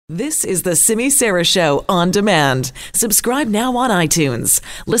This is the Simi Sara Show on demand. Subscribe now on iTunes.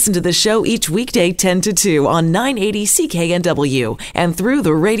 Listen to the show each weekday 10 to 2 on 980 CKNW and through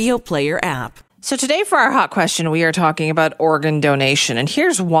the Radio Player app. So today for our hot question, we are talking about organ donation, and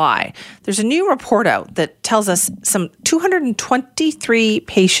here's why. There's a new report out that tells us some 223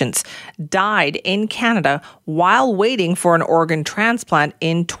 patients died in Canada while waiting for an organ transplant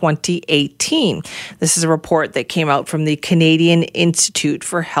in 2018. This is a report that came out from the Canadian Institute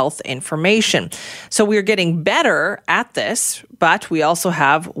for Health Information. So we're getting better at this, but we also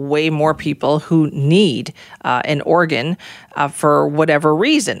have way more people who need an organ for whatever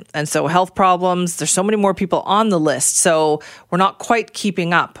reason. And so health problems, there's so many more people on the list. So we're not quite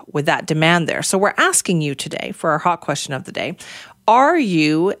keeping up with that demand there. So we're asking you today for our hot question of the day, are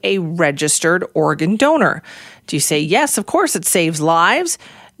you a registered organ donor? Do you say, yes, of course it saves lives?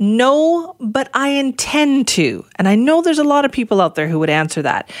 No, but I intend to. And I know there's a lot of people out there who would answer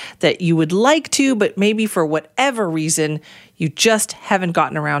that you would like to, but maybe for whatever reason, you just haven't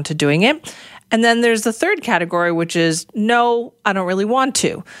gotten around to doing it. And then there's the third category, which is, no, I don't really want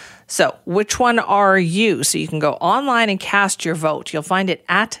to. So which one are you? So you can go online and cast your vote. You'll find it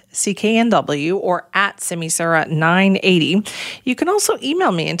at CKNW or at SimiSara980. You can also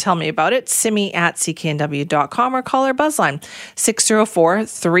email me and tell me about it, simi@cknw.com, or call our buzzline,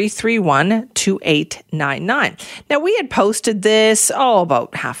 604-331-2899. Now, we had posted this,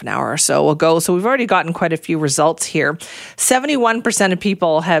 about half an hour or so ago, so we've already gotten quite a few results here. 71% of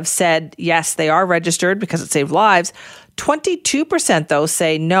people have said, yes, they are registered because it saved lives. 22% though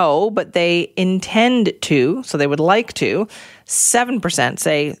say no, but they intend to, so they would like to. 7%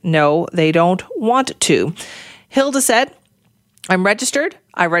 say no, they don't want to. Hilda said, I'm registered.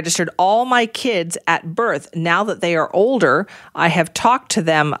 I registered all my kids at birth. Now that they are older, I have talked to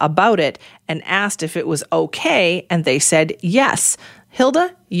them about it and asked if it was okay, and they said yes.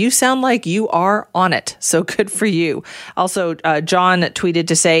 Hilda, you sound like you are on it, so good for you. Also, John tweeted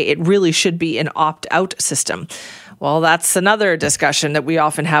to say it really should be an opt-out system. Well, that's another discussion that we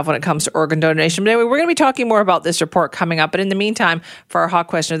often have when it comes to organ donation. But anyway, we're going to be talking more about this report coming up. But in the meantime, for our hot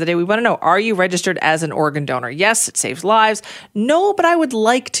question of the day, we want to know, are you registered as an organ donor? Yes, it saves lives. No, but I would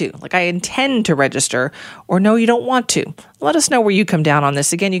like to. Like, I intend to register. Or no, you don't want to. Let us know where you come down on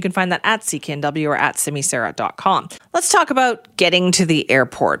this. Again, you can find that at CKNW or at simisara.com. Let's talk about getting to the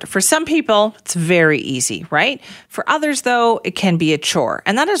airport. For some people, it's very easy, right? For others, though, it can be a chore.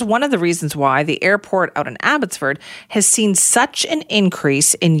 And that is one of the reasons why the airport out in Abbotsford has seen such an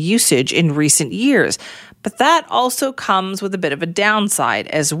increase in usage in recent years. But that also comes with a bit of a downside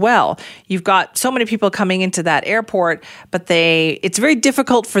as well. You've got so many people coming into that airport, but it's very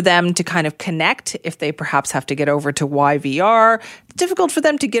difficult for them to kind of connect if they perhaps have to get over to YVR. It's difficult for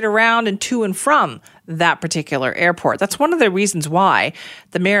them to get around and to and from that particular airport. That's one of the reasons why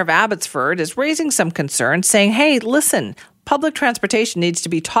the mayor of Abbotsford is raising some concern, saying, hey, listen, public transportation needs to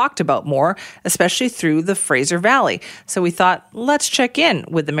be talked about more, especially through the Fraser Valley. So we thought, let's check in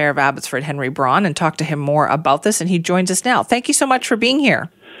with the mayor of Abbotsford, Henry Braun, and talk to him more about this. And he joins us now. Thank you so much for being here.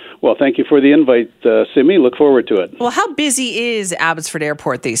 Well, thank you for the invite, Simi. Look forward to it. Well, how busy is Abbotsford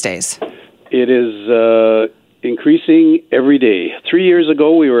Airport these days? It is increasing every day. 3 years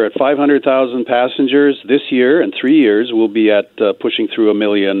ago, we were at 500,000 passengers. This year, in 3 years, we'll be at pushing through 1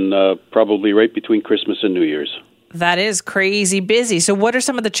 million, probably right between Christmas and New Year's. That is crazy busy. So what are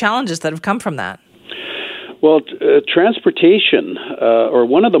some of the challenges that have come from that? Well, transportation, or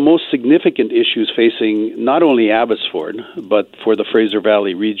one of the most significant issues facing not only Abbotsford, but for the Fraser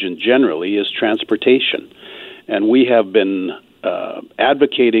Valley region generally, is transportation. And we have been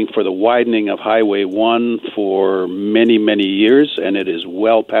advocating for the widening of Highway 1 for many, many years, and it is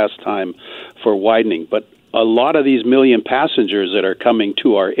well past time for widening. But a lot of these million passengers that are coming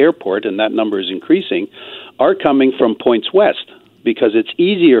to our airport, and that number is increasing, are coming from points west because it's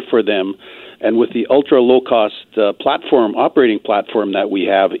easier for them. And with the ultra-low-cost operating platform that we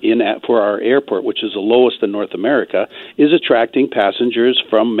have for our airport, which is the lowest in North America, is attracting passengers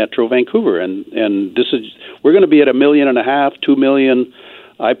from Metro Vancouver. And we're going to be at 1.5 million, 2 million.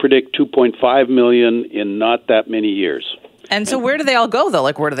 I predict 2.5 million in not that many years. And so where do they all go, though?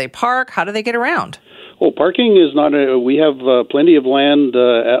 Like, where do they park? How do they get around? Oh, parking is not we have plenty of land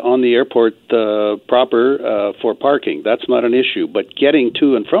on the airport proper for parking. That's not an issue. But getting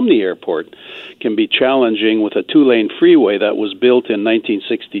to and from the airport can be challenging with a 2-lane freeway that was built in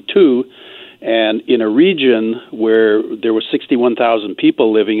 1962. And in a region where there were 61,000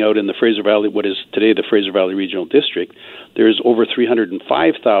 people living out in the Fraser Valley, what is today the Fraser Valley Regional District, there's over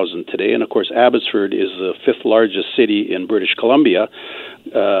 305,000 today. And, of course, Abbotsford is the 5th largest city in British Columbia,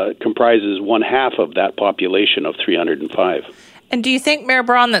 comprises 1/2 of that population of 305. And do you think, Mayor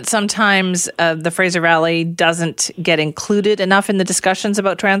Braun, that sometimes the Fraser Valley doesn't get included enough in the discussions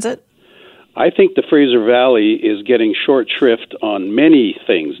about transit? I think the Fraser Valley is getting short shrift on many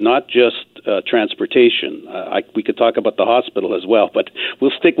things, not just transportation. We could talk about the hospital as well, but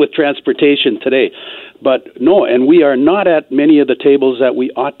we'll stick with transportation today. But no, and we are not at many of the tables that we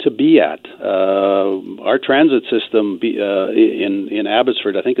ought to be at. Our transit system in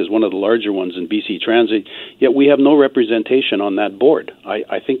Abbotsford, I think, is one of the larger ones in BC Transit, yet we have no representation on that board.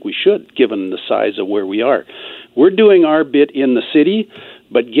 I think we should, given the size of where we are. We're doing our bit in the city,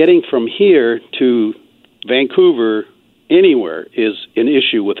 but getting from here to Vancouver anywhere is an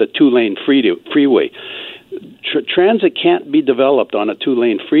issue with a two-lane freeway. Transit can't be developed on a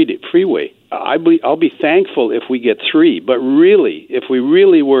two-lane freeway. I'll be thankful if we get three, but really, if we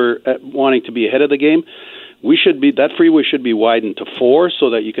really were wanting to be ahead of the game, that freeway should be widened to 4 so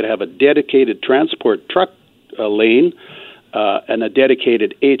that you could have a dedicated transport truck lane and a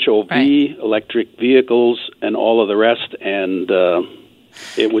dedicated HOV, right, electric vehicles, and all of the rest, and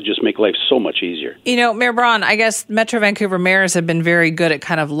it would just make life so much easier. You know, Mayor Braun, I guess Metro Vancouver mayors have been very good at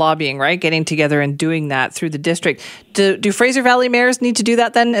kind of lobbying, right? Getting together and doing that through the district. Do Fraser Valley mayors need to do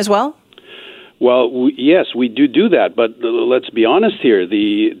that then as well? Well, yes, we do that, but let's be honest here.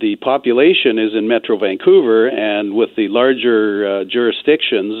 The population is in Metro Vancouver, and with the larger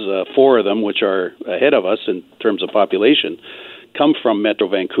jurisdictions, 4 of them, which are ahead of us in terms of population, come from Metro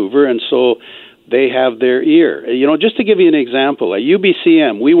Vancouver, and so they have their ear. You know, just to give you an example, at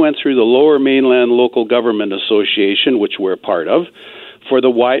UBCM, we went through the Lower Mainland Local Government Association, which we're a part of,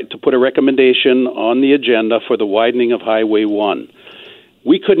 to put a recommendation on the agenda for the widening of Highway 1.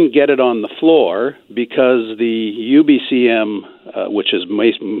 We couldn't get it on the floor because the UBCM, which is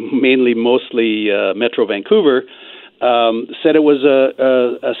mostly Metro Vancouver, said it was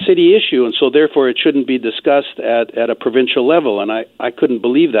a city issue, and so therefore it shouldn't be discussed at a provincial level. And I couldn't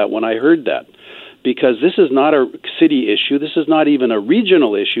believe that when I heard that, because this is not a city issue. This is not even a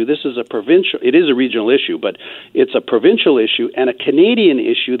regional issue. This is it is a regional issue, but it's a provincial issue and a Canadian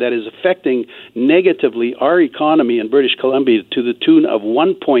issue that is affecting negatively our economy in British Columbia to the tune of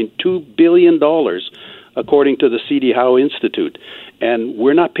 $1.2 billion, according to the C.D. Howe Institute. And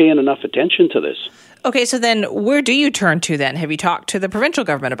we're not paying enough attention to this. Okay, so then where do you turn to then? Have you talked to the provincial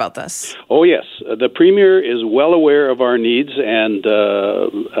government about this? Oh, yes. The Premier is well aware of our needs, and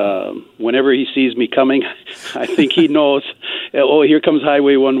whenever he sees me coming, I think he knows, here comes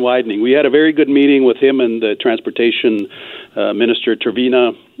Highway 1 widening. We had a very good meeting with him and the Transportation Minister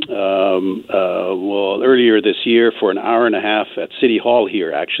Trevena earlier this year for an hour and a half at City Hall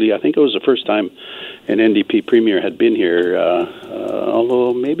here, actually. I think it was the first time an NDP Premier had been here,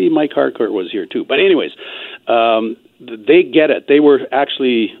 although maybe Mike Harcourt was here too. But anyways, they get it. They were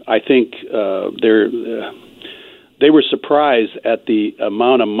actually, I think, they were surprised at the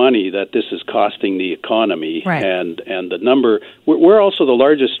amount of money that this is costing the economy, right, and the number. We're also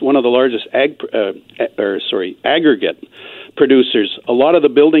one of the largest aggregate producers. A lot of the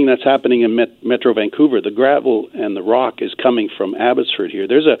building that's happening in Metro Vancouver, the gravel and the rock is coming from Abbotsford here.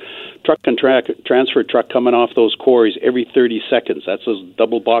 There's a truck and transfer truck coming off those quarries every 30 seconds. That's those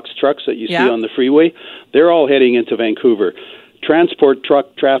double box trucks that you see on the freeway. They're all heading into Vancouver. Transport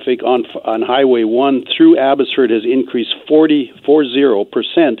truck traffic on Highway 1 through Abbotsford has increased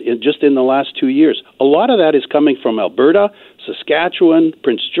 40% in the last 2 years. A lot of that is coming from Alberta, Saskatchewan,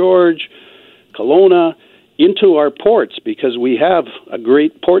 Prince George, Kelowna, into our ports, because we have a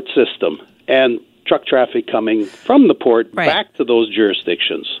great port system and truck traffic coming from the port back to those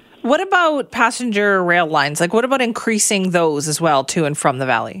jurisdictions. What about passenger rail lines? Like, what about increasing those as well to and from the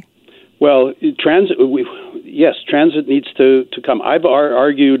valley? Well, transit needs to come. I've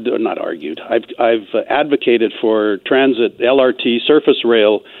advocated for transit, LRT, surface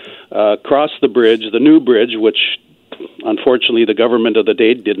rail, across the bridge, the new bridge, which unfortunately the government of the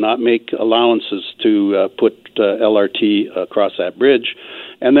day did not make allowances to put LRT across that bridge,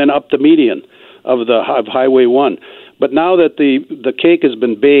 and then up the median of Highway 1. But now that the cake has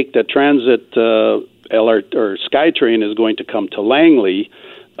been baked, that transit LRT or SkyTrain is going to come to Langley,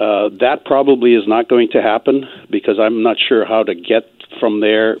 that probably is not going to happen, because I'm not sure how to get from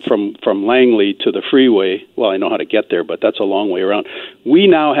there, from Langley to the freeway. Well, I know how to get there, but that's a long way around. We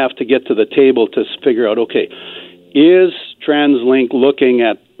now have to get to the table to figure out, okay, is TransLink looking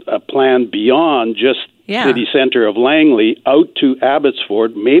at a plan beyond just city center of Langley out to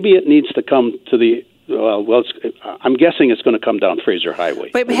Abbotsford? Maybe it needs to come to I'm guessing it's going to come down Fraser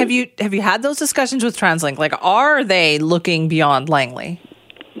Highway. But have you had those discussions with TransLink? Like, are they looking beyond Langley?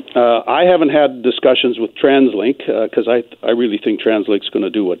 I haven't had discussions with TransLink because I really think TransLink's going to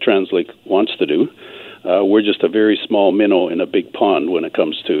do what TransLink wants to do. We're just a very small minnow in a big pond when it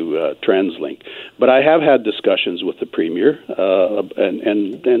comes to TransLink. But I have had discussions with the Premier,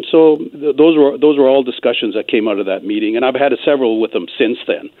 and so those were all discussions that came out of that meeting, and I've had several with them since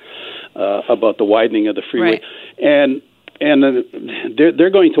then about the widening of the freeway. Right. And they're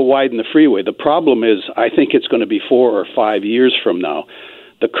going to widen the freeway. The problem is, I think it's going to be 4 or 5 years from now.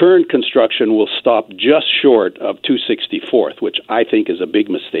 The current construction will stop just short of 264th, which I think is a big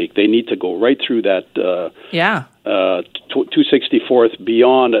mistake. They need to go right through that 264th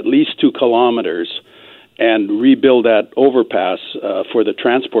beyond at least 2 kilometers and rebuild that overpass for the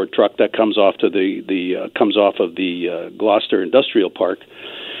transport truck that comes off of the Gloucester Industrial Park.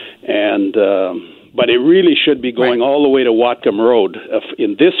 And but it really should be going all the way to Whatcom Road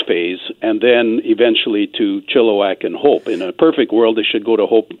in this phase, and then eventually to Chilliwack and Hope. In a perfect world, they should go to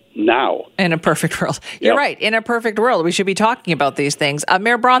Hope now. In a perfect world. You're right. In a perfect world, we should be talking about these things.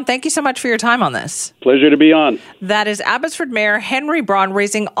 Mayor Braun, thank you so much for your time on this. Pleasure to be on. That is Abbotsford Mayor Henry Braun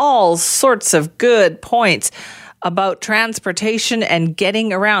raising all sorts of good points about transportation and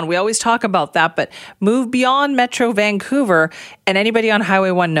getting around. We always talk about that, but move beyond Metro Vancouver, and anybody on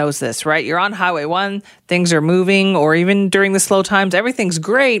Highway 1 knows this, right? You're on Highway 1, things are moving, or even during the slow times, everything's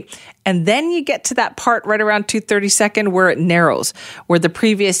great. And then you get to that part right around 232nd where it narrows, where the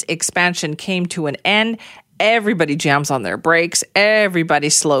previous expansion came to an end. Everybody jams on their brakes, everybody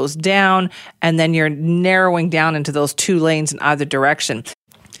slows down, and then you're narrowing down into those 2 lanes in either direction.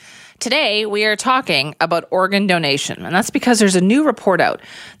 Today, we are talking about organ donation, and that's because there's a new report out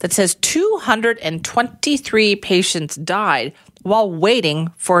that says 223 patients died while waiting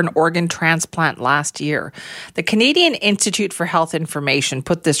for an organ transplant last year. The Canadian Institute for Health Information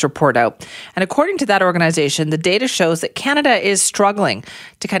put this report out, and according to that organization, the data shows that Canada is struggling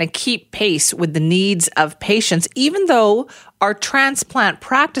to kind of keep pace with the needs of patients, even though our transplant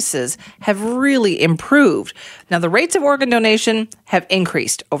practices have really improved. Now, the rates of organ donation have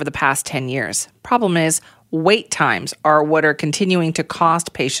increased over the past 10 years. Problem is, wait times are what are continuing to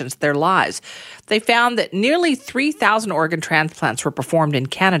cost patients their lives. They found that nearly 3,000 organ transplants were performed in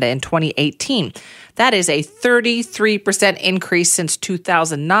Canada in 2018. That is a 33% increase since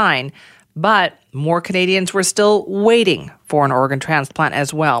 2009. But more Canadians were still waiting for an organ transplant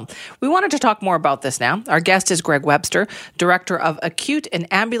as well. We wanted to talk more about this now. Our guest is Greg Webster, Director of Acute and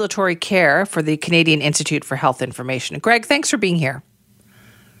Ambulatory Care for the Canadian Institute for Health Information. Greg, thanks for being here.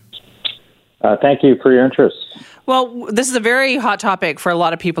 Thank you for your interest. Well, this is a very hot topic for a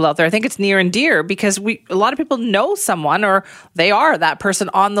lot of people out there. I think it's near and dear because a lot of people know someone or they are that person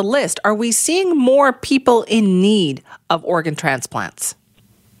on the list. Are we seeing more people in need of organ transplants?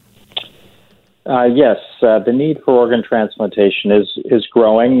 Yes, the need for organ transplantation is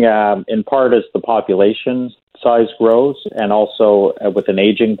growing, in part as the population size grows and also with an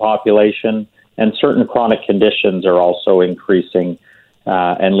aging population, and certain chronic conditions are also increasing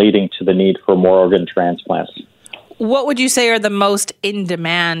and leading to the need for more organ transplants. What would you say are the most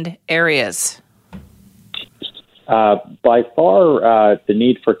in-demand areas? By far, the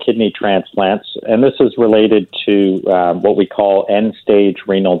need for kidney transplants, and this is related to what we call end-stage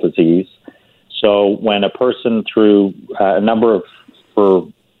renal disease. So when a person, through one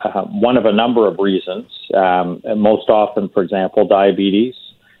of a number of reasons, and most often, for example, diabetes,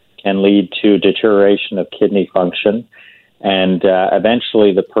 can lead to deterioration of kidney function, and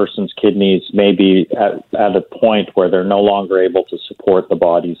eventually the person's kidneys may be at a point where they're no longer able to support the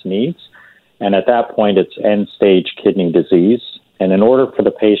body's needs. And at that point, it's end-stage kidney disease. And in order for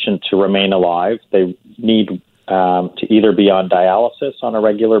the patient to remain alive, they need to either be on dialysis on a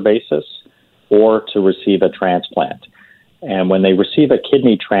regular basis or to receive a transplant. And when they receive a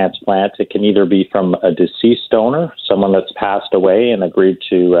kidney transplant, it can either be from a deceased donor, someone that's passed away and agreed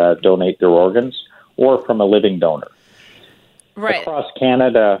to donate their organs, or from a living donor. Right. Across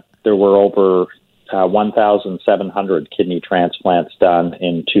Canada, there were over 1,700 kidney transplants done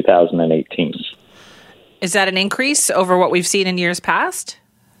in 2018. Is that an increase over what we've seen in years past?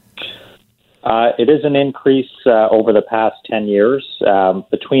 It is an increase over the past 10 years.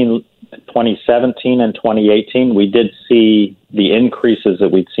 Between 2017 and 2018, we did see the increases that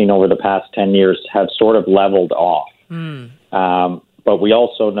we'd seen over the past 10 years have sort of leveled off. But we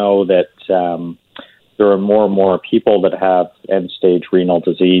also know that there are more and more people that have end-stage renal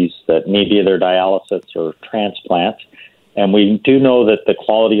disease that need either dialysis or transplant. And we do know that the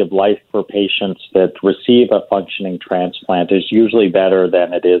quality of life for patients that receive a functioning transplant is usually better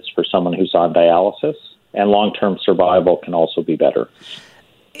than it is for someone who's on dialysis, and long-term survival can also be better.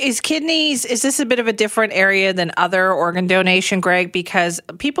 Is this a bit of a different area than other organ donation, Greg? Because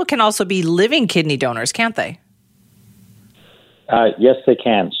people can also be living kidney donors, can't they? Yes, they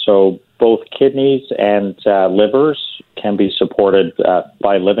can. So both kidneys and livers can be supported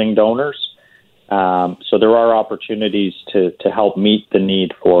by living donors. So there are opportunities to help meet the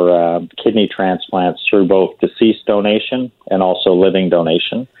need for kidney transplants through both deceased donation and also living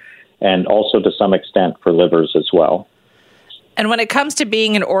donation, and also to some extent for livers as well. And when it comes to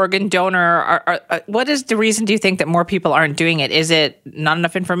being an organ donor, what is the reason, do you think, that more people aren't doing it? Is it not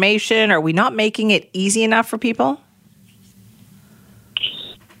enough information? Are we not making it easy enough for people?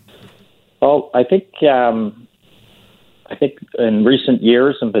 Well, I think in recent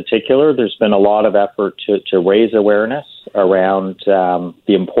years in particular, there's been a lot of effort to raise awareness around the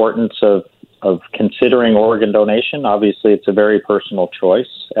importance of considering organ donation. Obviously, it's a very personal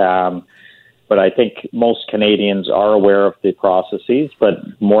choice. But I think most Canadians are aware of the processes, but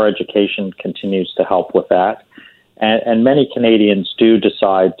more education continues to help with that. And many Canadians do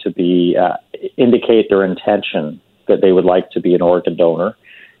decide to indicate their intention that they would like to be an organ donor.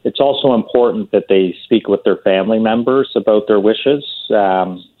 It's also important that they speak with their family members about their wishes,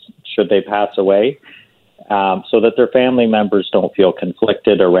 should they pass away, so that their family members don't feel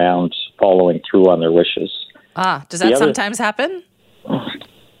conflicted around following through on their wishes. Does that sometimes happen?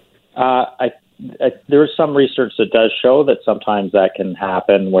 There is some research that does show that sometimes that can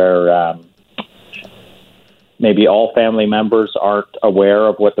happen where maybe all family members aren't aware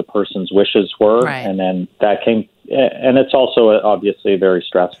of what the person's wishes were. Right. And then and it's also obviously a very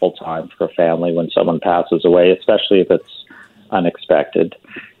stressful time for a family when someone passes away, especially if it's unexpected.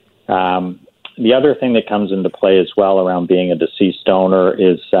 The other thing that comes into play as well around being a deceased donor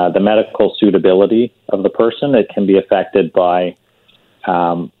is the medical suitability of the person. It can be affected by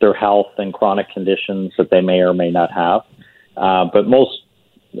their health and chronic conditions that they may or may not have. But most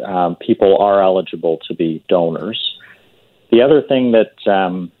people are eligible to be donors. The other thing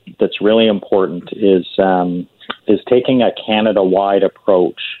that's really important is taking a Canada-wide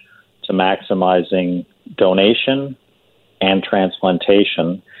approach to maximizing donation and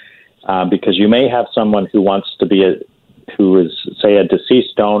transplantation, because you may have someone who wants to be who is, say, a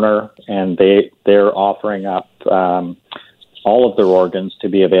deceased donor, and they're offering up all of their organs to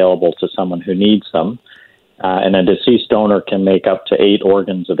be available to someone who needs them. And a deceased donor can make up to 8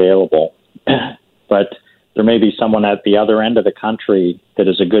 organs available. But there may be someone at the other end of the country that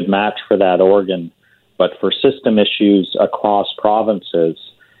is a good match for that organ. But for system issues across provinces,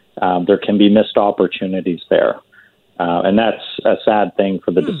 there can be missed opportunities there. And that's a sad thing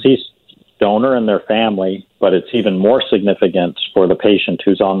for the deceased donor and their family, but it's even more significant for the patient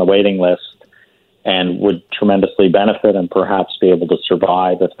who's on the waiting list and would tremendously benefit and perhaps be able to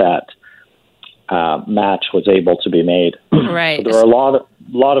survive if that match was able to be made. Right. So there are a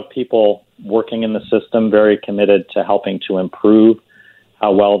lot of people working in the system, very committed to helping to improve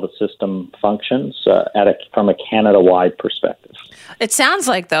how well the system functions from a Canada-wide perspective. It sounds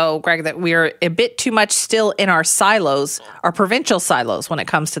like, though, Greg, that we're a bit too much still in our silos, our provincial silos, when it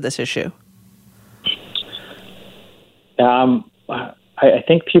comes to this issue. I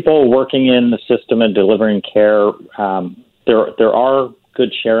think people working in the system and delivering care, there are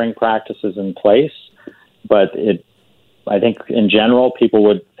good sharing practices in place, but I think in general people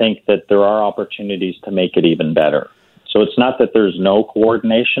would think that there are opportunities to make it even better. So it's not that there's no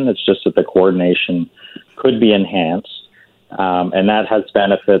coordination, it's just that the coordination could be enhanced, and that has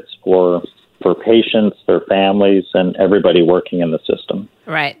benefits for patients, their families, and everybody working in the system.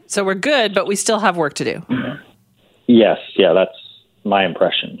 Right. So we're good, but we still have work to do. Yes. Yeah, that's my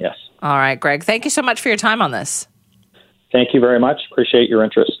impression, yes. All right, Greg. Thank you so much for your time on this. Thank you very much. Appreciate your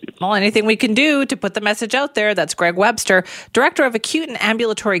interest. Well, anything we can do to put the message out there. That's Greg Webster, Director of Acute and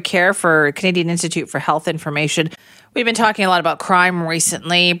Ambulatory Care for Canadian Institute for Health Information. We've been talking a lot about crime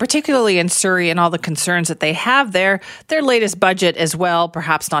recently, particularly in Surrey and all the concerns that they have there. Their latest budget as well,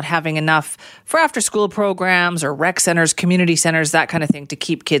 perhaps not having enough for after-school programs or rec centers, community centers, that kind of thing to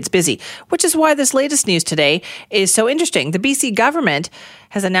keep kids busy, which is why this latest news today is so interesting. The BC government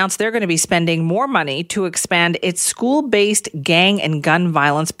has announced they're going to be spending more money to expand its school-based gang and gun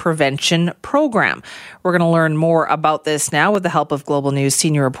violence prevention program. We're going to learn more about this now with the help of Global News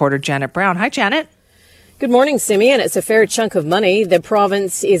senior reporter Janet Brown. Hi, Janet. Good morning, Simi, and it's a fair chunk of money. The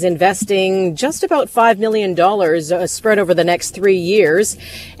province is investing just about $5 million spread over the next 3 years,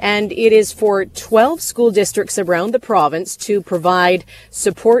 and it is for 12 school districts around the province to provide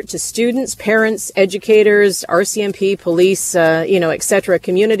support to students, parents, educators, RCMP, police, etc.,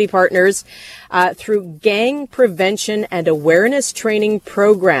 community partners through gang prevention and awareness training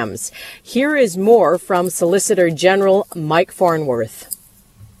programs. Here is more from Solicitor General Mike Farnworth.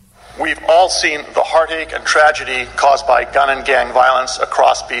 We've all seen the heartache and tragedy caused by gun and gang violence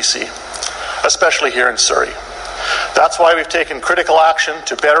across BC, especially here in Surrey. That's why we've taken critical action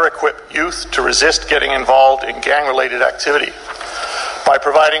to better equip youth to resist getting involved in gang-related activity. By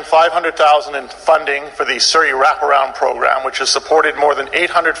providing $500,000 in funding for the Surrey Wraparound Program, which has supported more than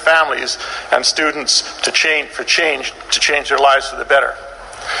 800 families and students to change their lives for the better.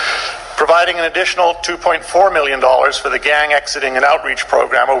 Providing an additional $2.4 million for the Gang Exiting and Outreach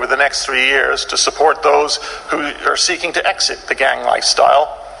Program over the next 3 years to support those who are seeking to exit the gang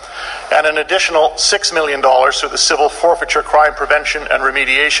lifestyle. And an additional $6 million through the Civil Forfeiture Crime Prevention and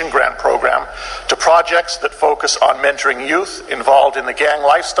Remediation Grant Program to projects that focus on mentoring youth involved in the gang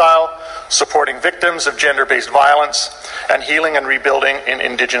lifestyle, supporting victims of gender-based violence, and healing and rebuilding in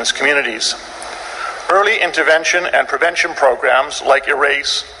Indigenous communities. Early intervention and prevention programs like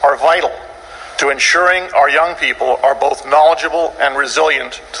ERACE are vital to ensuring our young people are both knowledgeable and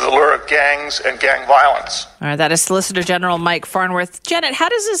resilient to the lure of gangs and gang violence. All right, that is Solicitor General Mike Farnworth. Janet, how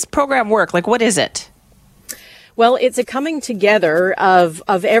does this program work? Like, what is it? Well, it's a coming together of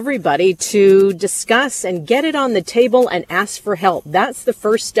everybody to discuss and get it on the table and ask for help. That's the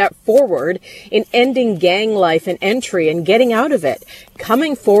first step forward in ending gang life and entry and getting out of it.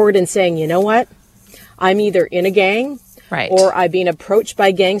 Coming forward and saying, you know what? I'm either in a gang, right, or I've been approached by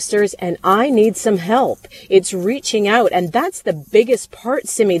gangsters and I need some help. It's reaching out. And that's the biggest part,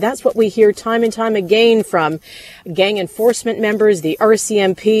 Simi. That's what we hear time and time again from gang enforcement members, the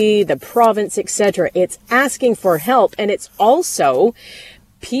RCMP, the province, etc. It's asking for help. And it's also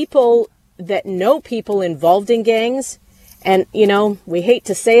people that know people involved in gangs. And, you know, we hate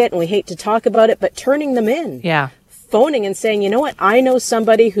to say it and we hate to talk about it, but turning them in. Yeah. Phoning and saying, you know what, I know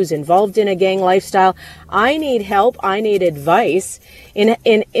somebody who's involved in a gang lifestyle. I need help. I need advice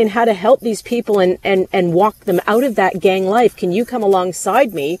in how to help these people and walk them out of that gang life. Can you come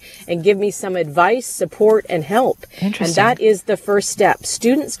alongside me and give me some advice, support, and help? And that is the first step.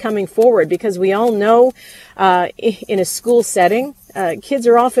 Students coming forward, because we all know in a school setting, kids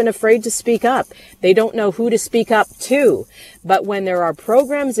are often afraid to speak up. They don't know who to speak up to. But when there are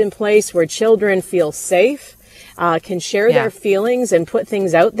programs in place where children feel safe, can share their feelings and put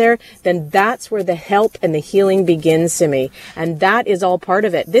things out there, then that's where the help and the healing begins, Simi. And that is all part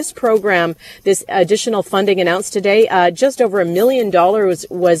of it. This program, this additional funding announced today, just over $1 million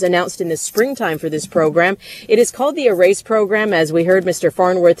was announced in the springtime for this program. It is called the ERACE program, as we heard Mr.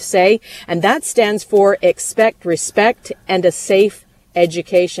 Farnworth say, and that stands for Expect, Respect, and a Safe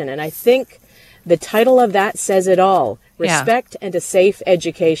Education. And I think the title of that says it all. Respect and a safe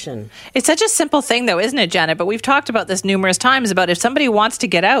education. It's such a simple thing, though, isn't it, Janet? But we've talked about this numerous times about if somebody wants to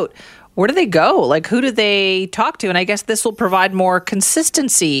get out, where do they go? Like, who do they talk to? And I guess this will provide more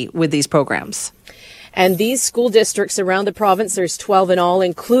consistency with these programs. And these school districts around the province, there's 12 in all,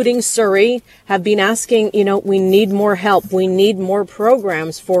 including Surrey, have been asking, you know, we need more help. We need more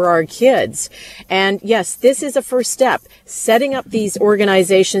programs for our kids. And yes, this is a first step. Setting up these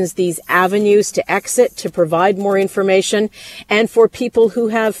organizations, these avenues to exit, to provide more information, and for people who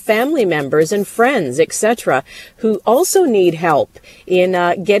have family members and friends, etc., who also need help in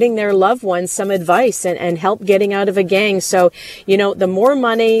getting their loved ones some advice and help getting out of a gang. So, you know, the more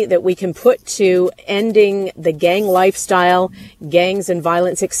money that we can put to ending the gang lifestyle, gangs and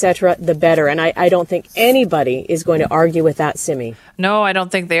violence, etc., the better. And I don't think anybody is going to argue with that, Simi. No, I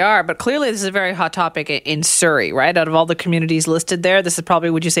don't think they are. But clearly this is a very hot topic in Surrey, right? Out of all the communities listed there, this is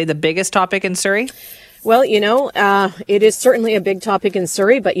probably, would you say, the biggest topic in Surrey? Well, you know, it is certainly a big topic in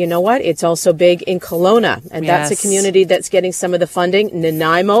Surrey, but you know what? It's also big in Kelowna, and that's a community that's getting some of the funding.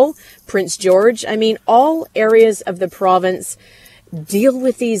 Nanaimo, Prince George, I mean, all areas of the province deal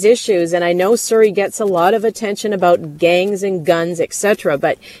with these issues. And I know Surrey gets a lot of attention about gangs and guns, etc.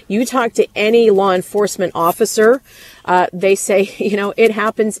 But you talk to any law enforcement officer, they say, you know, it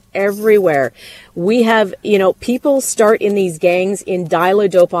happens everywhere. We have, you know, people start in these gangs in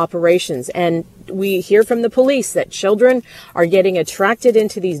dial-a-dope operations, and we hear from the police that children are getting attracted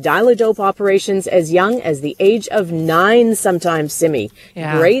into these dial-a-dope operations as young as the age of 9 sometimes, Simi.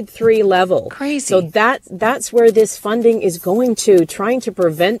 Grade 3 level. Crazy. So that's where this funding is going to, trying to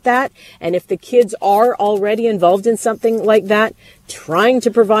prevent that. And if the kids are already involved in something like that, trying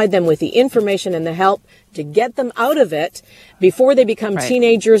to provide them with the information and the help to get them out of it before they become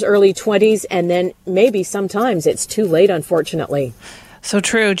teenagers, early 20s, and then maybe sometimes it's too late, unfortunately. So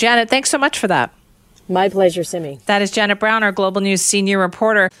true. Janet, thanks so much for that. My pleasure, Simi. That is Janet Brown, our Global News senior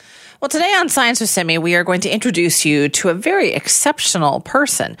reporter. Well, today on Science with Simi, we are going to introduce you to a very exceptional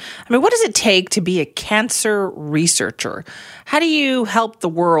person. I mean, what does it take to be a cancer researcher? How do you help the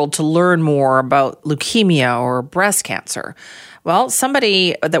world to learn more about leukemia or breast cancer? Well,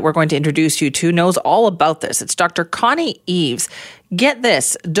 somebody that we're going to introduce you to knows all about this. It's Dr. Connie Eaves. Get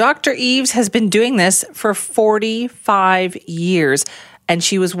this, Dr. Eaves has been doing this for 45 years. And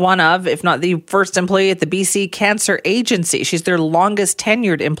she was one of, if not the first employee at the BC Cancer Agency. She's their longest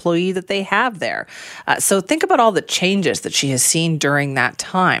tenured employee that they have there. So think about all the changes that she has seen during that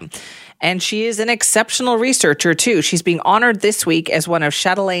time. And she is an exceptional researcher, too. She's being honored this week as one of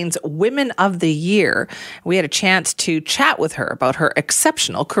Chatelaine's Women of the Year. We had a chance to chat with her about her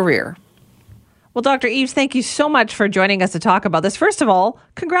exceptional career. Well, Dr. Eaves, thank you so much for joining us to talk about this. First of all,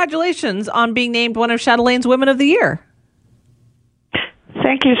 congratulations on being named one of Chatelaine's Women of the Year.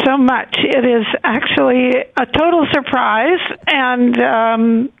 Thank you so much. It is actually a total surprise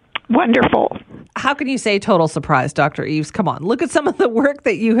and wonderful. How can you say total surprise, Dr. Eaves? Come on, look at some of the work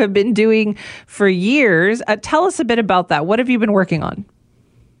that you have been doing for years. Tell us a bit about that. What have you been working on?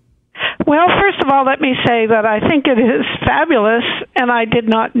 Well, first of all, let me say that I think it is fabulous, and I did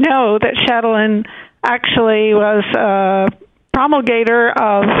not know that Chatelaine actually was a promulgator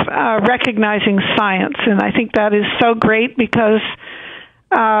of recognizing science, and I think that is so great because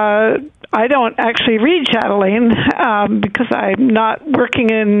I don't actually read Chatelaine because I'm not working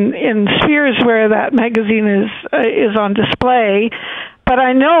in spheres where that magazine is on display, but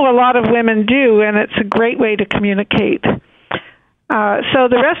I know a lot of women do, and it's a great way to communicate. So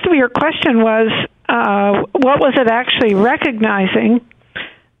the rest of your question was, what was it actually recognizing?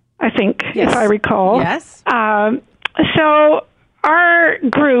 I think, yes, if I recall. Yes. So our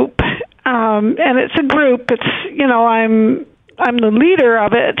group, and it's a group. It's I'm the leader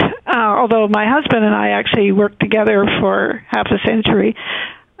of it, although my husband and I actually worked together for half a century.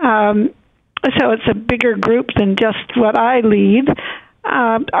 So it's a bigger group than just what I lead.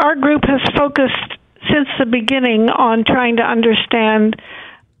 Our group has focused since the beginning on trying to understand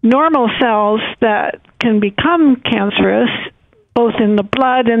normal cells that can become cancerous, both in the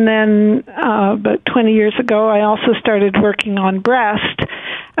blood, and then about 20 years ago I also started working on breast.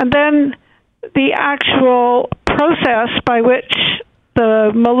 And then the actual process by which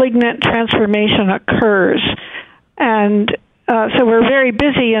the malignant transformation occurs. And so we're very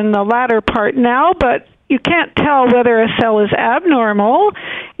busy in the latter part now, but you can't tell whether a cell is abnormal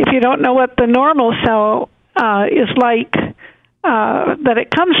if you don't know what the normal cell is like that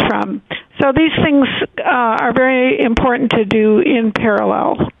it comes from. So these things are very important to do in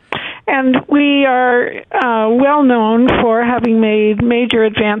parallel. And we are well known for having made major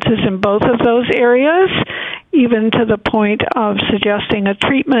advances in both of those areas, even to the point of suggesting a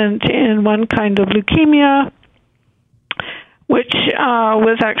treatment in one kind of leukemia, which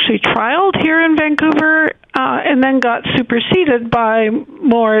was actually trialed here in Vancouver and then got superseded by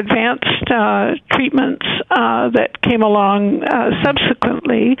more advanced treatments that came along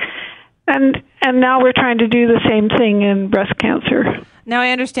subsequently. And now we're trying to do the same thing in breast cancer. Now,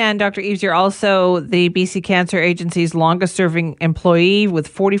 I understand, Dr. Eaves, you're also the BC Cancer Agency's longest-serving employee with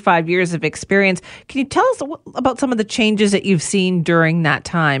 45 years of experience. Can you tell us about some of the changes that you've seen during that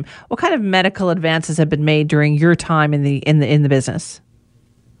time? What kind of medical advances have been made during your time in the business?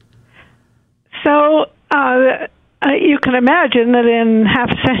 So you can imagine that in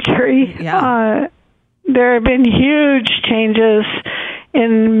half a century, there have been huge changes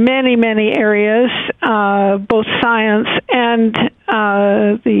in many, many areas, both science and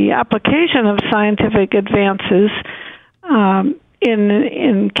the application of scientific advances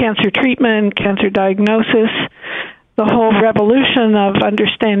in cancer treatment, cancer diagnosis. The whole revolution of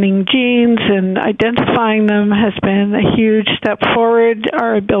understanding genes and identifying them has been a huge step forward.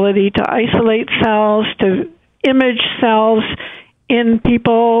 Our ability to isolate cells, to image cells in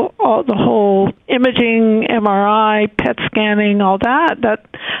people, the whole imaging, MRI, PET scanning, all that,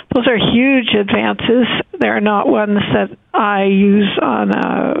 those are huge advances. They're not ones that I use on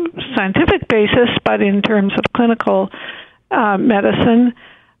a scientific basis, but in terms of clinical medicine,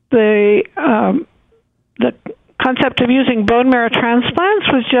 the concept of using bone marrow transplants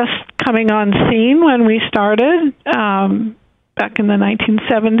was just coming on scene when we started back in the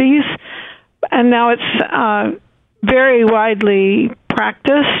 1970s, and now it's very widely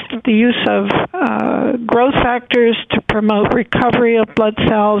practiced. The use of growth factors to promote recovery of blood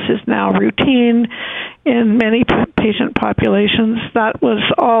cells is now routine in many patient populations. That was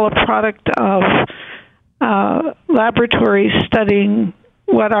all a product of laboratories studying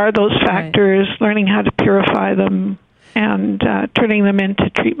what are those factors, learning how to purify them, and turning them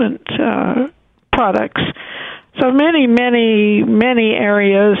into treatment products. So many, many, many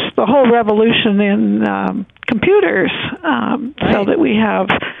areas, the whole revolution in computers, so that we have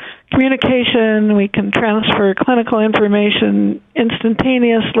communication, we can transfer clinical information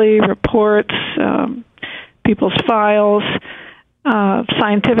instantaneously, reports, people's files,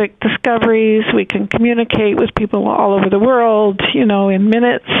 scientific discoveries. We can communicate with people all over the world, in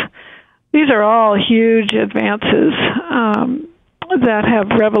minutes. These are all huge advances that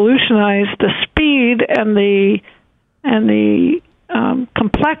have revolutionized the speed and the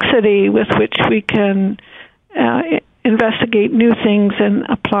complexity with which we can investigate new things and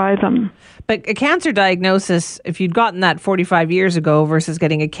apply them. But a cancer diagnosis, if you'd gotten that 45 years ago versus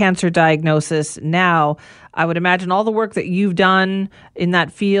getting a cancer diagnosis now, I would imagine all the work that you've done in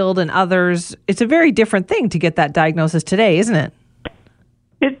that field and others, it's a very different thing to get that diagnosis today, isn't it?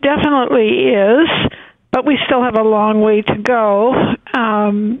 It definitely is, but we still have a long way to go.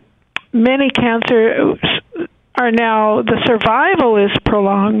 Many cancers are now, the survival is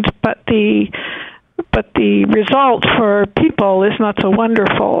prolonged, but the result for people is not so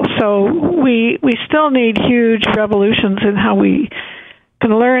wonderful. So we still need huge revolutions in how we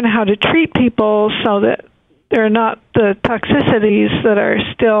can learn how to treat people so that there are not the toxicities that are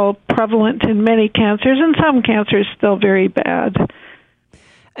still prevalent in many cancers, and some cancers still very bad.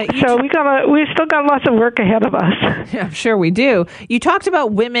 So we still got lots of work ahead of us. Yeah, I'm sure we do. You talked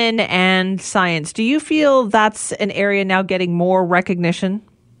about women and science. Do you feel that's an area now getting more recognition?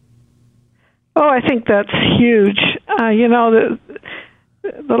 Oh, I think that's huge. The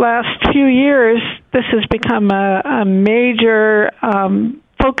last few years, this has become a major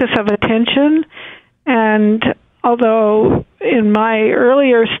focus of attention. And although in my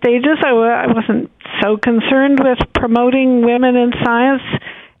earlier stages I wasn't so concerned with promoting women in science,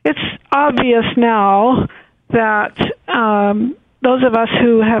 it's obvious now that those of us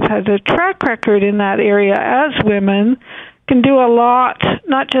who have had a track record in that area as women can do a lot,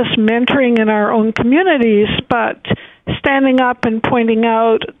 not just mentoring in our own communities, but standing up and pointing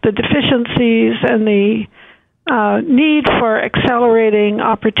out the deficiencies and the need for accelerating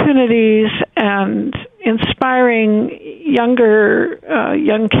opportunities and inspiring young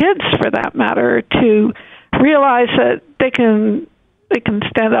kids, for that matter, to realize that they can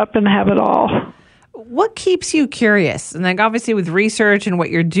stand up and have it all. What keeps you curious? And obviously with research and what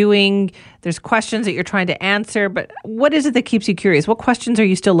you're doing, there's questions that you're trying to answer, but what is it that keeps you curious? What questions are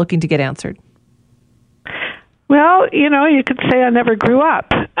you still looking to get answered? Well, you could say I never grew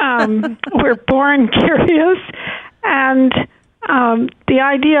up. We're born curious, and the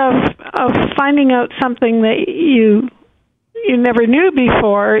idea of finding out something that you never knew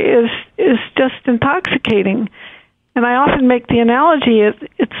before is just intoxicating. And I often make the analogy,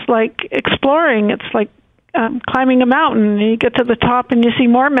 it's like exploring. It's like climbing a mountain. You get to the top and you see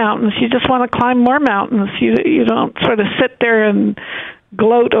more mountains. You just want to climb more mountains. You don't sort of sit there and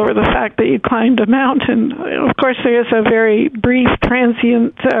gloat over the fact that you climbed a mountain. Of course, there is a very brief,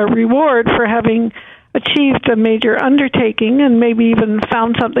 transient reward for having achieved a major undertaking and maybe even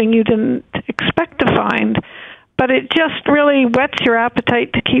found something you didn't expect to find. But it just really whets your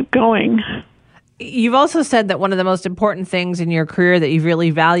appetite to keep going. You've also said that one of the most important things in your career that you've really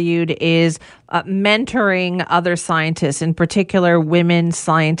valued is mentoring other scientists, in particular women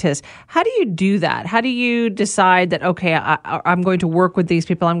scientists. How do you do that? How do you decide that, okay, I'm going to work with these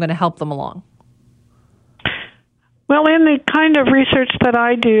people, I'm going to help them along? Well, in the kind of research that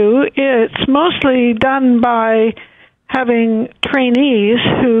I do, it's mostly done by having trainees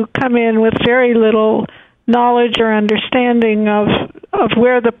who come in with very little knowledge or understanding of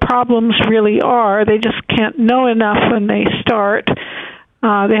where the problems really are. They just can't know enough when they start.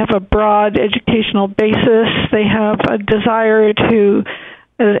 They have a broad educational basis. They have a desire to,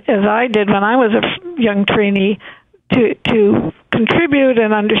 as I did when I was a young trainee, to contribute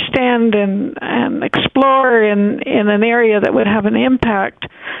and understand and explore in an area that would have an impact.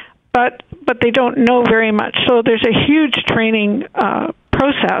 But they don't know very much. So there's a huge training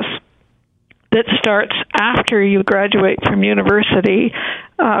process that starts after you graduate from university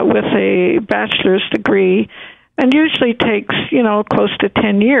with a bachelor's degree, and usually takes, close to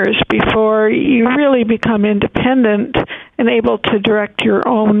 10 years before you really become independent and able to direct your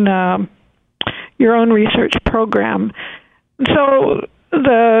own research program. So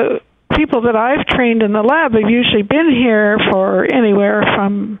the people that I've trained in the lab have usually been here for anywhere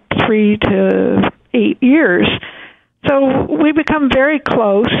from 3 to 8 years. So we become very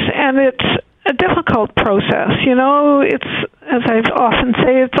close, and it's a difficult process. It's, as I often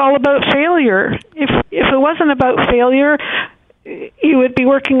say, it's all about failure. If it wasn't about failure, you would be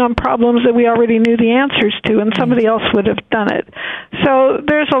working on problems that we already knew the answers to, and somebody else would have done it. So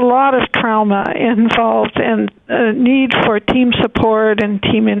there's a lot of trauma involved and a need for team support and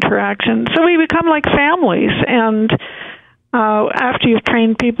team interaction. So we become like families, and after you've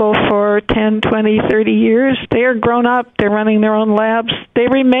trained people for 10, 20, 30 years, they are grown up, they're running their own labs, they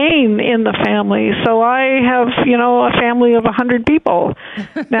remain in the family. So I have, a family of 100 people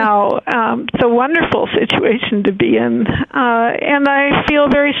now. It's a wonderful situation to be in. And I feel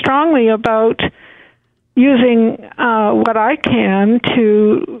very strongly about using what I can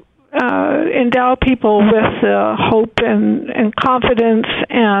to endow people with hope and confidence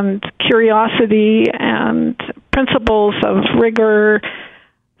and curiosity and principles of rigor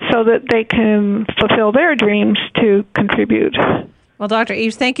so that they can fulfill their dreams to contribute. Well, Dr.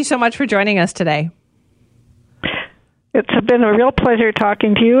 Eaves, thank you so much for joining us today. It's been a real pleasure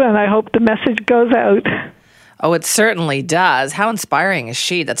talking to you, and I hope the message goes out. Oh, it certainly does. How inspiring is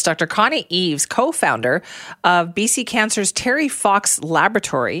she? That's Dr. Connie Eaves, co-founder of BC Cancer's Terry Fox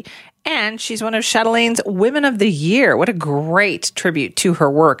Laboratory, and she's one of Châtelain's Women of the Year. What a great tribute to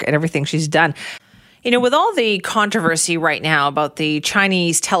her work and everything she's done. With all the controversy right now about the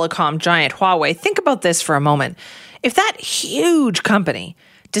Chinese telecom giant Huawei, think about this for a moment. If that huge company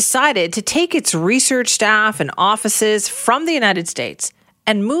decided to take its research staff and offices from the United States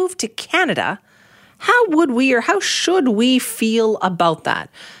and move to Canada, how would we or how should we feel about that?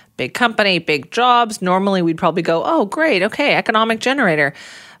 Big company, big jobs. Normally we'd probably go, oh, great, okay, economic generator.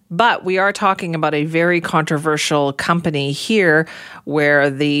 But we are talking about a very controversial company here where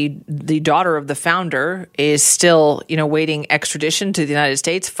the daughter of the founder is still, waiting extradition to the United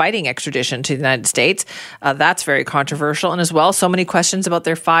States, fighting extradition to the United States. That's very controversial. And as well, so many questions about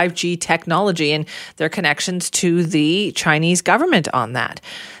their 5G technology and their connections to the Chinese government on that.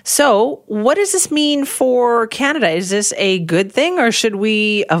 So what does this mean for Canada? Is this a good thing or should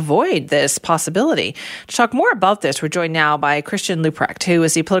we avoid this possibility? To talk more about this, we're joined now by Christian Leuprecht, who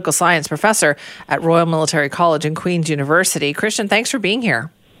is the political science professor at Royal Military College and Queen's University. Christian, thanks for being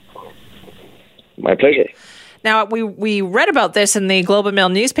here. My pleasure. Now, we read about this in the Globe and Mail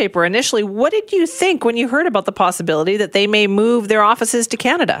newspaper initially. What did you think when you heard about the possibility that they may move their offices to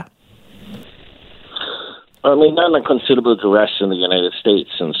Canada? I mean, they're under considerable duress in the United States,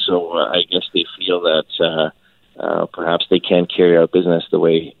 and so I guess they feel that perhaps they can't carry out business the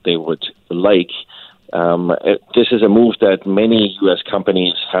way they would like. This is a move that many U.S.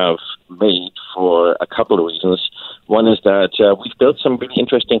 companies have made for a couple of reasons. One is that we've built some really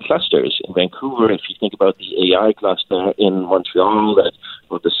interesting clusters in Vancouver. If you think about the AI cluster in Montreal, that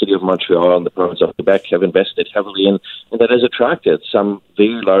both the city of Montreal and the province of Quebec have invested heavily in, and that has attracted some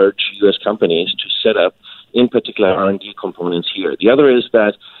very large U.S. companies to set up, in particular, R&D components here. The other is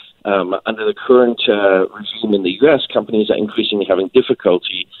that under the current regime in the U.S., companies are increasingly having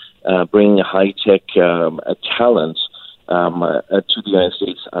difficulty bringing high-tech talent to the United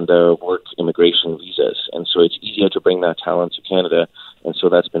States under work immigration visas. And so it's easier to bring that talent to Canada, and so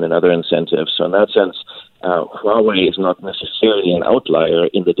that's been another incentive. So in that sense, Huawei is not necessarily an outlier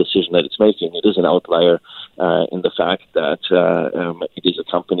in the decision that it's making. It is an outlier in the fact that it is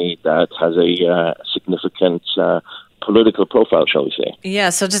a company that has a significant political profile, shall we say. Yeah,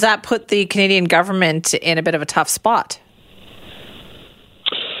 so does that put the Canadian government in a bit of a tough spot?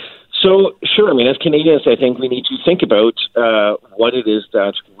 So, sure. I mean, as Canadians, I think we need to think about what it is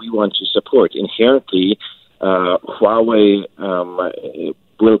that we want to support. Inherently, Huawei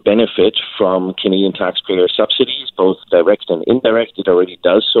will benefit from Canadian taxpayer subsidies, both direct and indirect. It already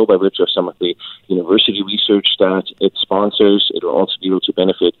does so by virtue of some of the university research that it sponsors. It will also be able to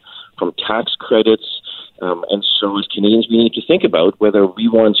benefit from tax credits. And so as Canadians, we need to think about whether we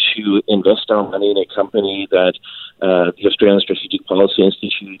want to invest our money in a company that the Australian Strategic Policy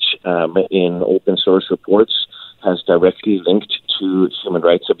Institute in open source reports has directly linked to human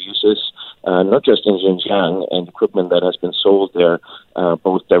rights abuses, not just in Xinjiang, and equipment that has been sold there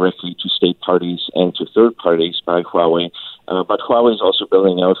both directly to state parties and to third parties by Huawei. But Huawei is also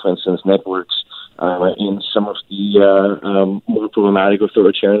building out, for instance, networks in some of the more problematic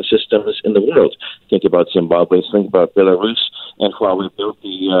authoritarian systems in the world. Think about Zimbabwe, think about Belarus, and Huawei built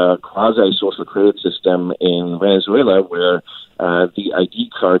the quasi-social credit system in Venezuela, where the ID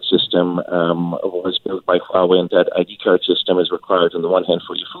card system was built by Huawei, and that ID card system is required on the one hand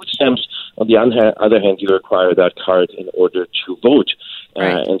for your food stamps, on the other hand you require that card in order to vote.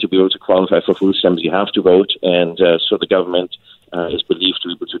 Right. And to be able to qualify for food stamps, you have to vote, and so the government is believed to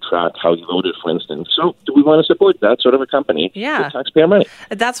be able to track how you voted, for instance. So do we want to support that sort of a company with taxpayer money?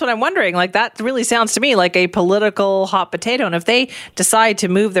 That's what I'm wondering. Like, that really sounds to me like a political hot potato. And if they decide to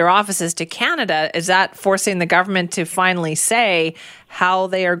move their offices to Canada, is that forcing the government to finally say how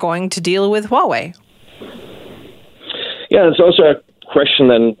they are going to deal with Huawei? Yeah, it's also a question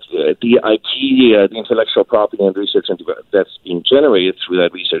then the IP, the intellectual property and research and that's being generated through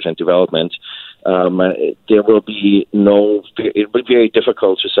that research and development. there will be it will be very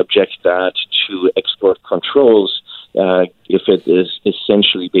difficult to subject that to export controls if it is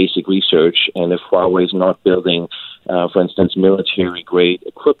essentially basic research, and if Huawei is not building, for instance, military-grade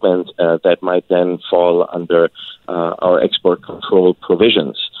equipment that might then fall under our export control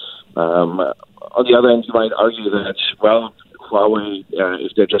provisions. On the other hand, you might argue that, well, Huawei,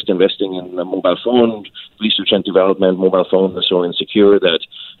 if they're just investing in mobile phone research and development, mobile phones are so insecure that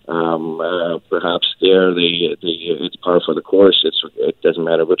perhaps it's par for the course. It doesn't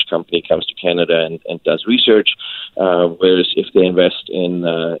matter which company comes to Canada and does research. Whereas if they invest in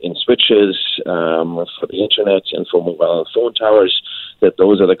switches for the internet and for mobile phone towers, that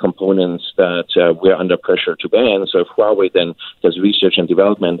those are the components that we're under pressure to ban. So if Huawei then does research and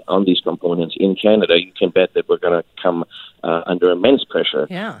development on these components in Canada, you can bet that we're going to come under immense pressure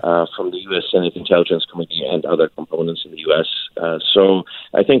from the U.S. Senate Intelligence Committee and other components in the U.S. So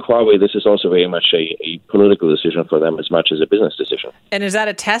I think Huawei, this is also very much a political decision for them as much as a business decision. And is that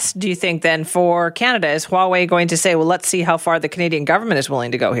a test, do you think, then, for Canada? Is Huawei going to say, well, let's see how far the Canadian government is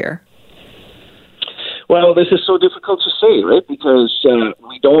willing to go here? Well, this is so difficult to say, right? Because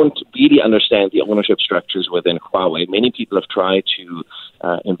we don't really understand the ownership structures within Huawei. Many people have tried to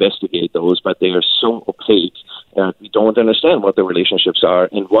investigate those, but they are so opaque. We don't understand what the relationships are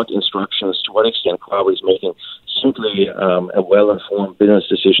and what instructions, to what extent Huawei is making simply a well-informed business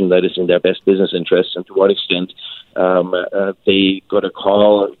decision that is in their best business interests, and to what extent they got a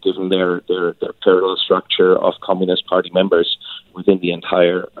call, given their parallel structure of Communist Party members within the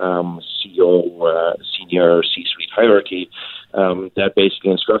entire CEO, senior C-suite hierarchy, that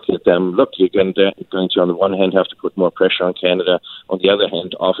basically instructed them, look, you're going to, on the one hand, have to put more pressure on Canada, on the other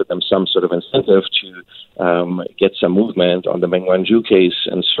hand, offer them some sort of incentive to get some movement on the Meng Wanzhou case.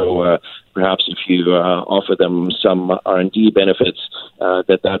 And so perhaps if you offer them some R&D benefits,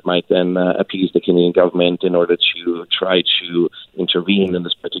 that might then appease the Canadian government in order to try to intervene in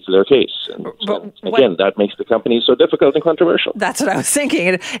this particular case. And again, that makes the company so difficult and controversial. That's what I was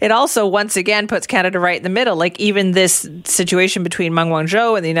thinking. It also, once again, puts Canada right in the middle. Like, even this situation between Meng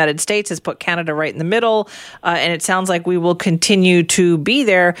Wanzhou and the United States has put Canada right in the middle. And it sounds like we will continue to be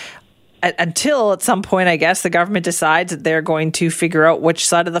there until at some point, I guess, the government decides that they're going to figure out which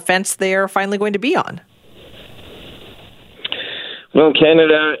side of the fence they are finally going to be on. Well,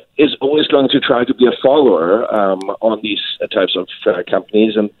 Canada is always going to try to be a follower on these types of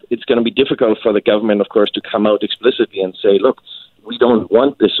companies, and it's going to be difficult for the government, of course, to come out explicitly and say, look, we don't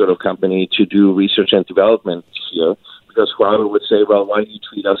want this sort of company to do research and development here, because Huawei would say, well, why do you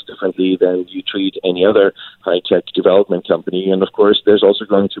treat us differently than you treat any other high-tech development company? And, of course, there's also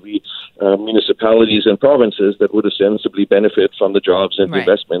going to be municipalities and provinces that would ostensibly benefit from the jobs and the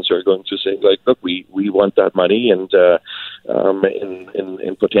investments are going to say, like, look, we want that money, and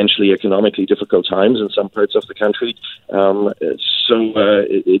in potentially economically difficult times in some parts of the country.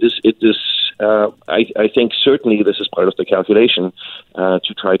 I think certainly this is part of the calculation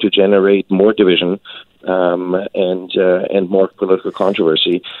to try to generate more division and more political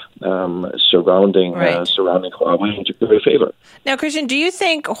controversy surrounding Huawei into their favor. Now, Christian, do you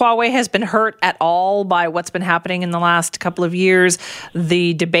think Huawei has been hurt at all by what's been happening in the last couple of years?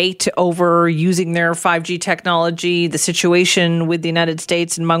 The debate over using their 5G technology, the situation with the United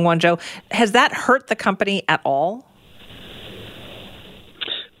States and Meng Wanzhou, has that hurt the company at all?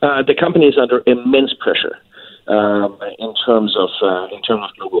 The company is under immense pressure in terms of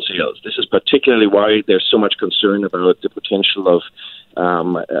global sales. This is particularly why there's so much concern about the potential of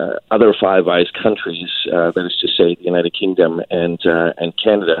other Five Eyes countries, that is to say, the United Kingdom and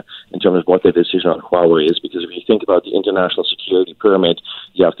Canada, in terms of what their decision on Huawei is. Because if you think about the international security pyramid,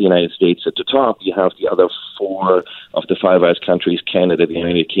 you have the United States at the top, you have the other four of the Five Eyes countries: Canada, the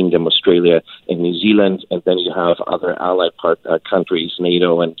United Kingdom, Australia, and New Zealand, and then you have other allied countries,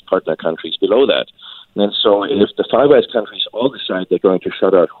 NATO, and partner countries below that. And so if the Five Eyes countries all decide they're going to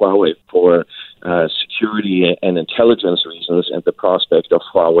shut out Huawei for security and intelligence reasons, and the prospect of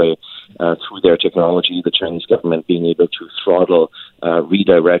Huawei through their technology, the Chinese government being able to throttle,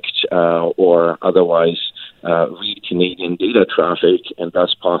 redirect, or otherwise read Canadian data traffic, and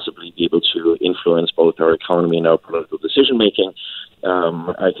thus possibly be able to influence both our economy and our political decision-making,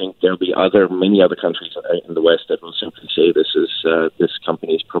 I think there'll be many other countries in the West that will simply say this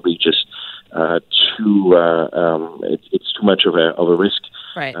company is probably just it's too much of a risk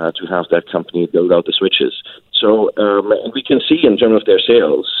to have that company build out the switches. So, and we can see in terms of their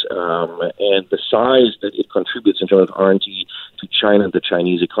sales and the size that it contributes in terms of R&D to China and the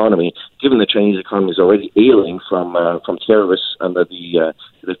Chinese economy. Given the Chinese economy is already ailing from tariffs that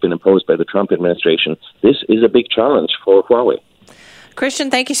have been imposed by the Trump administration, this is a big challenge for Huawei.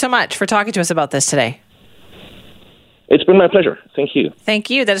 Christian, thank you so much for talking to us about this today. It's been my pleasure. Thank you. Thank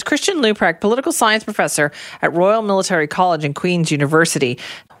you. That is Christian Leuprecht, political science professor at Royal Military College and Queen's University.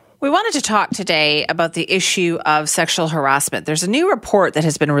 We wanted to talk today about the issue of sexual harassment. There's a new report that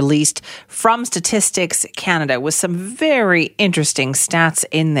has been released from Statistics Canada with some very interesting stats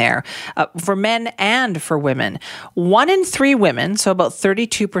in there for men and for women. 1 in 3 women, so about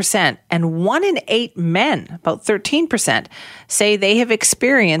 32%, and 1 in 8 men, about 13%, say they have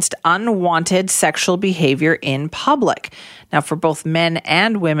experienced unwanted sexual behavior in public. Now, for both men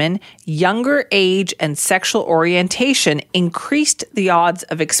and women, younger age and sexual orientation increased the odds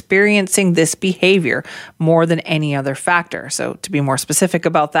of experiencing this behavior more than any other factor. So to be more specific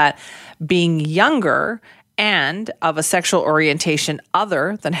about that, being younger and of a sexual orientation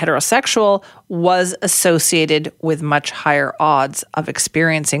other than heterosexual was associated with much higher odds of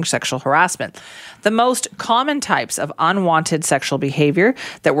experiencing sexual harassment. The most common types of unwanted sexual behavior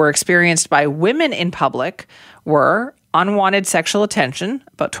that were experienced by women in public were unwanted sexual attention,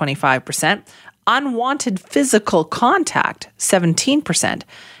 about 25%, unwanted physical contact, 17%,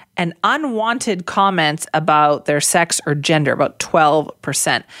 and unwanted comments about their sex or gender, about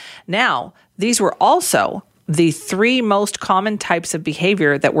 12%. Now, these were also the 3 most common types of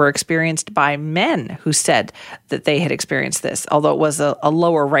behavior that were experienced by men who said that they had experienced this, although it was a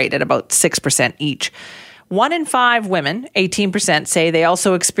lower rate at about 6% each. 1 in 5 women, 18%, say they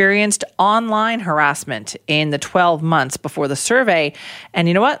also experienced online harassment in the 12 months before the survey. And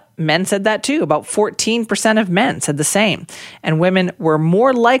you know what? Men said that too. About 14% of men said the same. And women were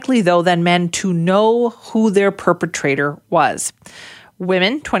more likely, though, than men to know who their perpetrator was.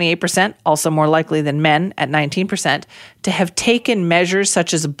 Women, 28%, also more likely than men at 19%, to have taken measures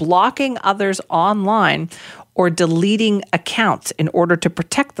such as blocking others online or deleting accounts in order to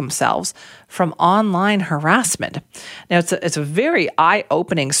protect themselves from online harassment. Now, it's a very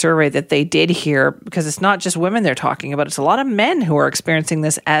eye-opening survey that they did here, because it's not just women they're talking about. It's a lot of men who are experiencing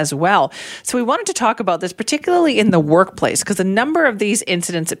this as well. So we wanted to talk about this, particularly in the workplace, because a number of these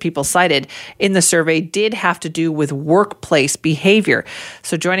incidents that people cited in the survey did have to do with workplace behavior.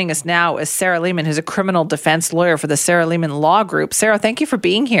 So joining us now is Sarah Lehman, who's a criminal defense lawyer for the Sarah Lehman Law Group. Sarah, thank you for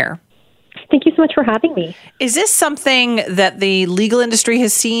being here. Thank you so much for having me. Is this something that the legal industry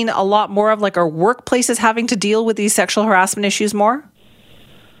has seen a lot more of, like our workplaces having to deal with these sexual harassment issues more?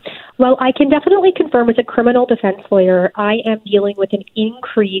 Well, I can definitely confirm as a criminal defense lawyer, I am dealing with an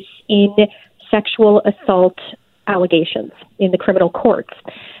increase in sexual assault allegations in the criminal courts.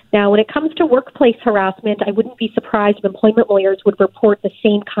 Now, when it comes to workplace harassment, I wouldn't be surprised if employment lawyers would report the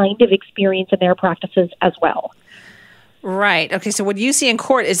same kind of experience in their practices as well. Right. Okay. So what you see in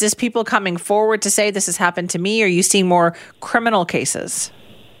court, is this people coming forward to say this has happened to me? Or are you seeing more criminal cases?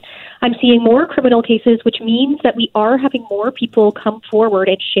 I'm seeing more criminal cases, which means that we are having more people come forward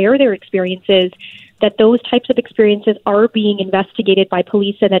and share their experiences, that those types of experiences are being investigated by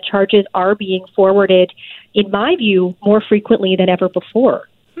police, and that charges are being forwarded, in my view, more frequently than ever before.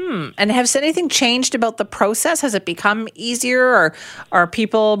 And has anything changed about the process? Has it become easier, or are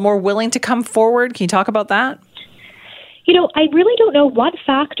people more willing to come forward? Can you talk about that? You know, I really don't know what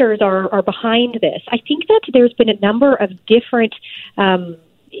factors are behind this. I think that there's been a number of different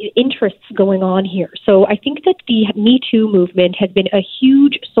interests going on here. So I think that the Me Too movement has been a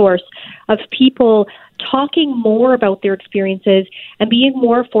huge source of people talking more about their experiences and being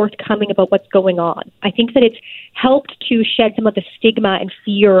more forthcoming about what's going on. I think that it's helped to shed some of the stigma and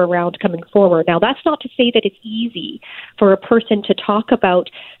fear around coming forward. Now, that's not to say that it's easy for a person to talk about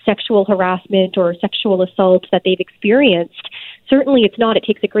sexual harassment or sexual assault that they've experienced. Certainly it's not. It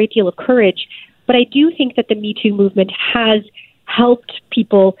takes a great deal of courage. But I do think that the Me Too movement has helped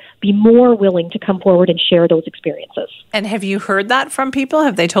people be more willing to come forward and share those experiences. And have you heard that from people?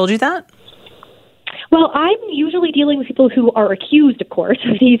 Have they told you that? Well, I'm usually dealing with people who are accused, of course,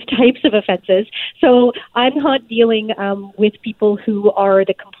 of these types of offenses. So I'm not dealing with people who are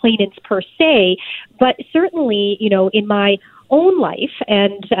the complainants per se. But certainly, you know, in my own life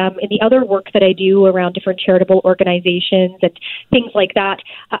and in the other work that I do around different charitable organizations and things like that,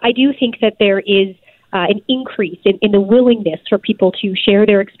 I do think that there is an increase in the willingness for people to share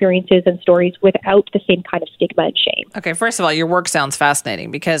their experiences and stories without the same kind of stigma and shame. Okay, first of all, your work sounds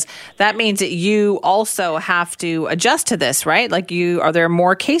fascinating, because that means that you also have to adjust to this, right? Like, are there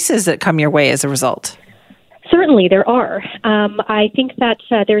more cases that come your way as a result? Certainly, there are. I think that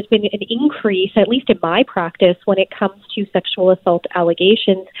there's been an increase, at least in my practice, when it comes to sexual assault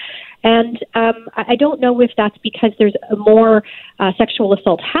allegations. And I don't know if that's because there's more sexual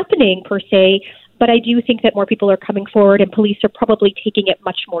assault happening per se, but I do think that more people are coming forward, and police are probably taking it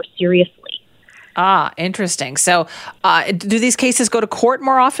much more seriously. Interesting. So do these cases go to court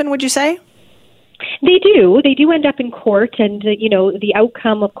more often, would you say? They do. They do end up in court, and the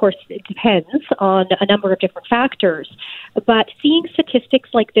outcome, of course, it depends on a number of different factors. But seeing statistics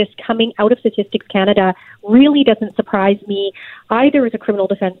like this coming out of Statistics Canada really doesn't surprise me, either as a criminal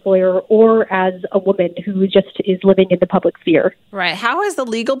defense lawyer or as a woman who just is living in the public sphere. Right. How has the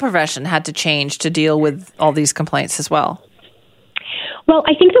legal profession had to change to deal with all these complaints as well? Well,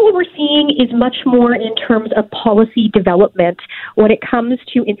 I think that what we're seeing is much more in terms of policy development when it comes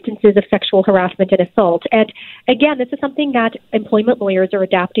to instances of sexual harassment and assault. And again, this is something that employment lawyers are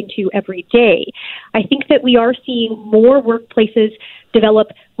adapting to every day. I think that we are seeing more workplaces develop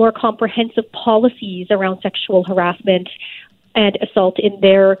more comprehensive policies around sexual harassment and assault in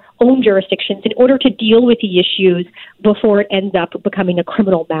their own jurisdictions in order to deal with the issues before it ends up becoming a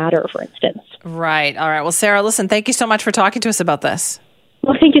criminal matter, for instance. Right. All right. Well, Sarah, listen, thank you so much for talking to us about this.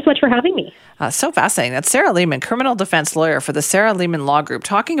 Well, thank you so much for having me. So fascinating. That's Sarah Lehman, criminal defense lawyer for the Sarah Lehman Law Group,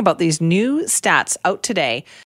 talking about these new stats out today